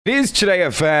It is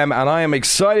TodayFM, and I am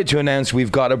excited to announce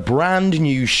we've got a brand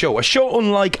new show, a show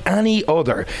unlike any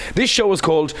other. This show is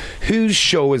called Whose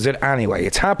Show Is It Anyway?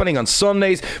 It's happening on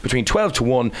Sundays between 12 to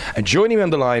 1, and joining me on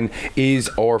the line is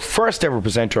our first ever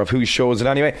presenter of Whose Show Is It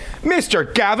Anyway,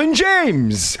 Mr. Gavin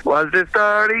James. Was this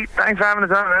 30? Thanks for having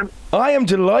us on, man. I am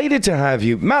delighted to have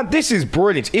you. Man, this is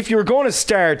brilliant. If you're going to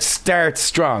start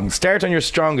strong. Start on your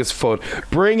strongest foot.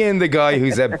 Bring in the guy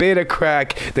who's a bit of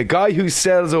crack, the guy who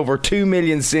sells over 2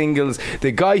 million singles,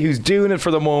 the guy who's doing it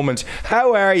for the moment.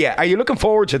 How are you? Are you looking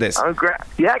forward to this? I'm great.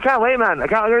 Yeah, I can't wait, man. I'm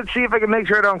going to see if I can make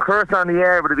sure I don't curse on the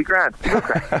air, but it'll be grand.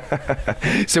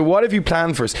 So what have you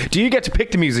planned for us? Do you get to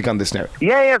pick the music on this now?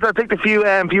 Yeah, so I picked a few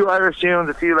Irish tunes,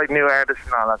 a few like new artists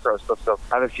and all that sort of stuff. So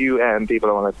I have a few people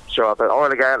I want to show up at.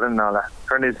 Orla Gartland and all that.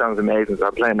 Her new song's amazing, so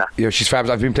I'm playing that. Yeah, she's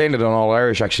fabulous. I've been playing it on All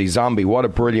Irish, actually. Zombie, what a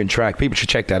brilliant track. People should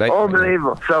check that out.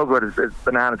 Unbelievable. So good. It's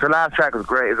bananas. Her last track was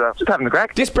great as well. Just having a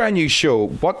crack. This brand new show,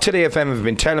 what TodayFM have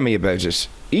been telling me about it,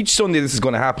 each Sunday this is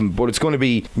going to happen, but it's going to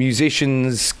be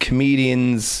musicians,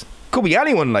 comedians, could be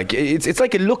anyone. Like it's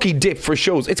like a lucky dip for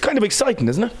shows. It's kind of exciting,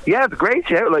 isn't it? Yeah, it's a great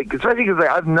show. Like, especially because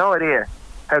I have no idea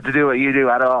how to do what you do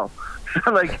at all.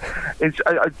 So like, it's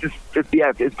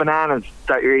bananas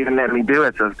that you're even letting me do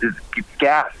it. So it's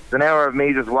gas. It's an hour of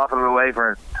me just waffling away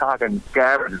for talking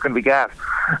garbage. It's going to be gas.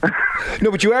 No,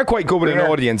 but you are quite good with an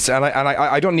audience, and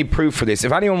I don't need proof for this.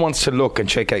 If anyone wants to look and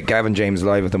check out Gavin James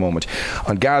live at the moment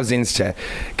on Gav's Insta,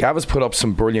 Gav has put up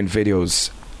some brilliant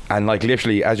videos. And like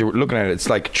literally, as you're looking at it, it's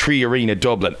like Tree Arena,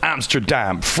 Dublin,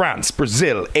 Amsterdam, France,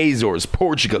 Brazil, Azores,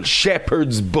 Portugal,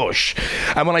 Shepherd's Bush.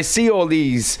 And when I see all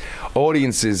these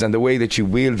audiences and the way that you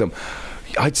wield them,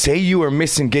 I'd say you are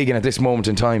missing gigging at this moment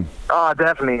in time. Oh,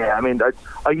 definitely, yeah. I mean,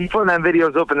 I keep putting them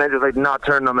videos up and then just like not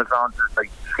turning on my phone, just like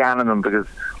scanning them, because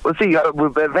we'll see.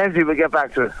 Eventually we'll get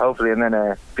back to it, hopefully, and then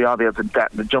I'll be able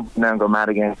to jump now and go mad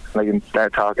again. I can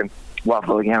start talking.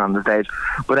 Waffle again on the stage,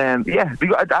 but I'm going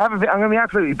to be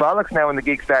absolutely bollocks now when the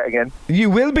gigs start again. You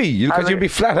will be, because you'll be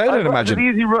flat out, I'd imagine.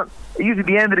 Usually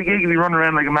the end of the gig, you'll be running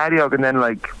around like a madioc, and then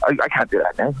like I can't do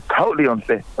that now. Totally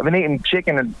unfit. I've been eating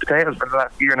chicken and potatoes for the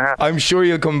last year and a half. I'm sure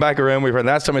you'll come back around, my friend.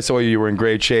 Last time I saw you, you were in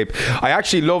great shape. I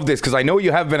actually love this because I know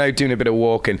you have been out doing a bit of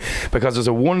walking, because there's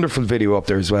a wonderful video up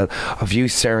there as well of you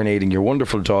serenading your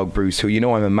wonderful dog Bruce, who you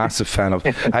know I'm a massive fan of,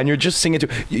 and you're just singing to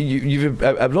you've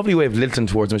a lovely way of listening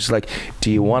towards him. It's just like,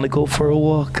 do you want to go for a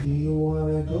walk? Do you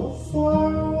want to go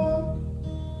for a walk?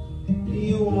 Do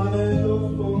you want to go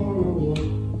for a walk?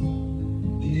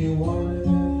 Do you want to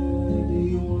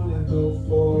go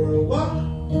for a walk?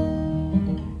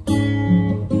 Do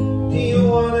you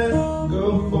want to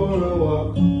go for a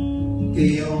walk? Do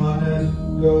you want to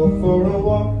go for a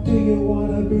walk? Do you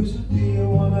want to Bruce? Do you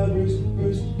want to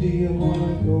Bruce? Do you want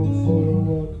to go for a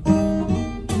walk?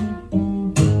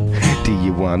 Do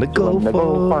you want to go for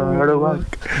a walk?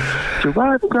 Do you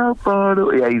want to go for a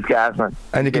walk? Yeah, he's gas, man.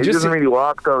 And you can he doesn't really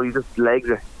walk though. He just legs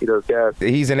it. He does gas.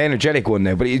 He's an energetic one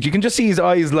now, but you can just see his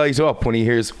eyes light up when he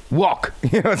hears walk.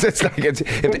 You know, it's like it's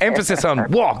emphasis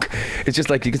on walk. It's just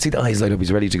like you can see the eyes light up.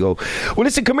 He's ready to go. Well,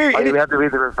 listen, come here. We have to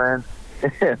read the refrain.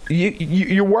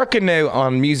 You're working now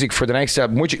on music for the next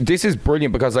album, which this is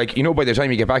brilliant, because like, you know, by the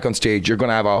time you get back on stage you're going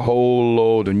to have a whole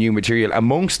load of new material.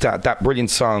 Amongst that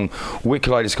brilliant song with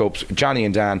Kaleidoscopes, Johnny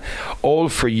and Dan, All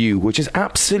For You, which is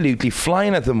absolutely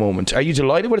flying at the moment. Are you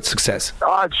delighted with its success?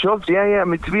 Oh, it's chuffed, yeah. I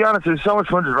mean, to be honest, it was so much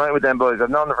fun just writing with them boys.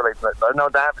 I've known them for I've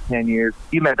known Dan for 10 years.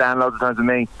 You met Dan loads of times with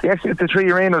me. Actually, the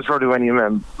Tree Arena was probably when you met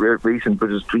him recent,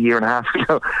 but just a year and a half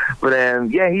ago. But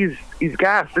he's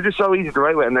gas. They're just so easy to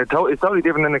write with, and it's totally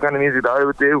different than the kind of music that I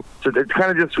would do. So it's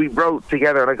kind of just, we wrote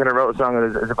together, and I kind of wrote a song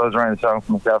as opposed to writing a song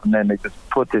for myself, and then they just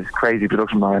put this crazy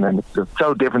production behind it, and it's just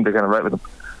so different to kind of write with them.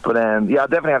 But I'll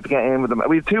definitely have to get in with them.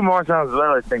 We have 2 more songs as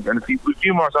well, I think, and a few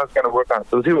more songs to kind of work on.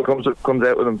 So we'll see what comes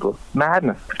out with them. But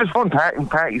madness. It's just fun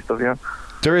party stuff, you know.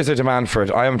 There is a demand for it.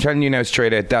 I am telling you now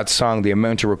straight out, that song, the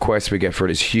amount of requests we get for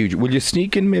it is huge. Will you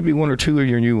sneak in maybe 1 or 2 of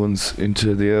your new ones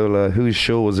into the old Whose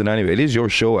Show Is It Anyway? It is your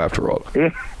show after all.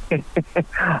 Yeah.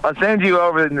 I'll send you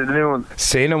over the new one.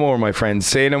 Say no more, my friend.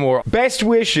 Say no more. Best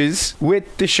wishes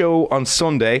with the show on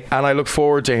Sunday, and I look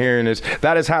forward to hearing it.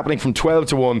 That is happening from 12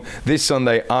 to 1 this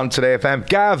Sunday on TodayFM.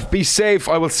 Gav, be safe.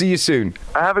 I will see you soon.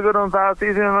 Have a good one, pal. See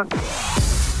you soon, man.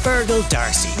 Fergal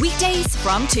Darcy. Weekdays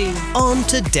from 2 on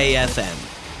TodayFM.